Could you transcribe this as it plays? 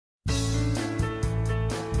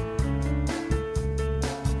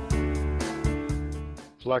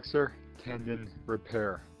Flexor tendon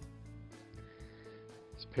repair.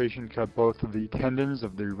 This patient cut both of the tendons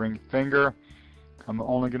of the ring finger. I'm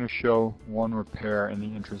only going to show one repair in the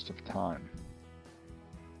interest of time.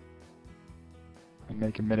 I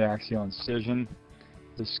make a mid-axial incision.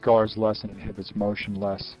 This scars less and inhibits motion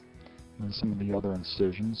less than some of the other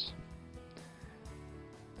incisions.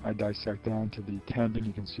 I dissect down to the tendon.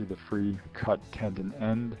 You can see the free cut tendon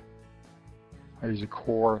end. I use a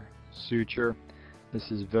core suture. This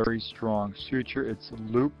is very strong suture. It's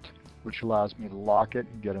looped, which allows me to lock it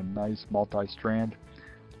and get a nice multi-strand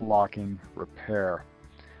locking repair.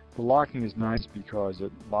 The locking is nice because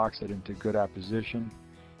it locks it into good apposition.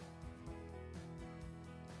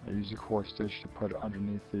 I use a core stitch to put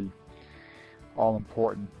underneath the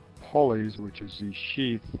all-important pulleys, which is the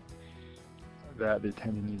sheath that the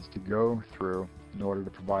tendon needs to go through in order to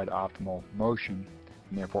provide optimal motion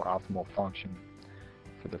and therefore optimal function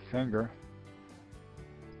for the finger.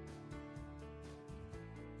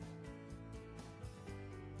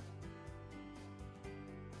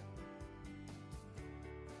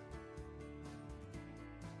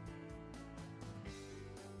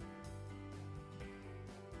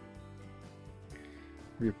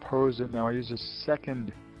 We oppose it. Now I use a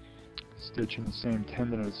second stitch in the same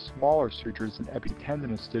tendon, a smaller suture. It's an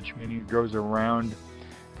epitendinous stitch, meaning it goes around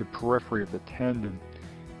the periphery of the tendon.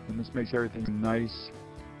 And this makes everything nice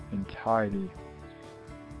and tidy.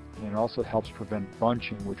 And it also helps prevent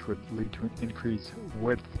bunching, which would lead to an increased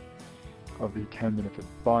width of the tendon if it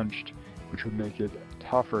bunched, which would make it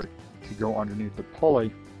tougher to go underneath the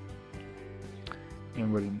pulley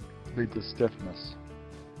and would lead to stiffness,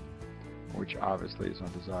 which obviously is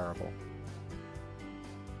undesirable.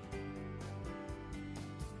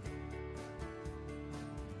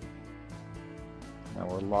 Now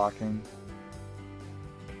we're locking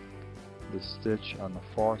the stitch on the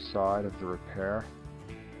far side of the repair.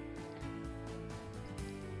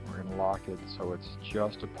 We're going to lock it so it's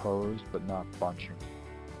just opposed but not bunching.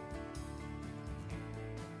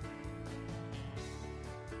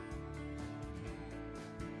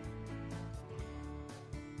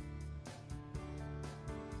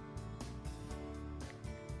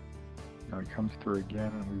 Now it comes through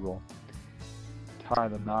again, and we will tie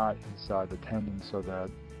the knot inside the tendon so that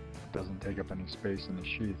it doesn't take up any space in the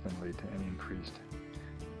sheath and lead to any increased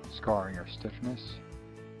scarring or stiffness.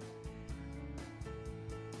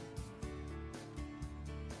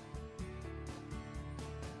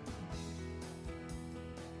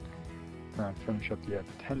 Now finish up the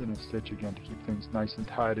epitendinous stitch again to keep things nice and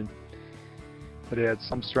tidy. It adds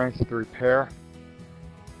some strength to the repair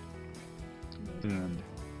and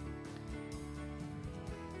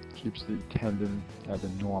keeps the tendon at a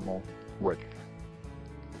normal width.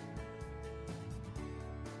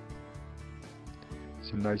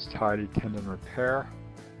 It's a nice tidy tendon repair.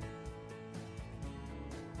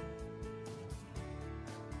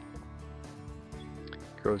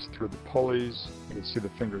 Goes through the pulleys. You can see the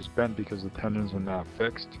fingers bent because the tendons are now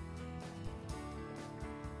fixed.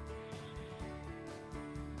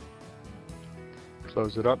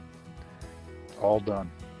 Close it up. All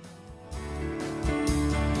done.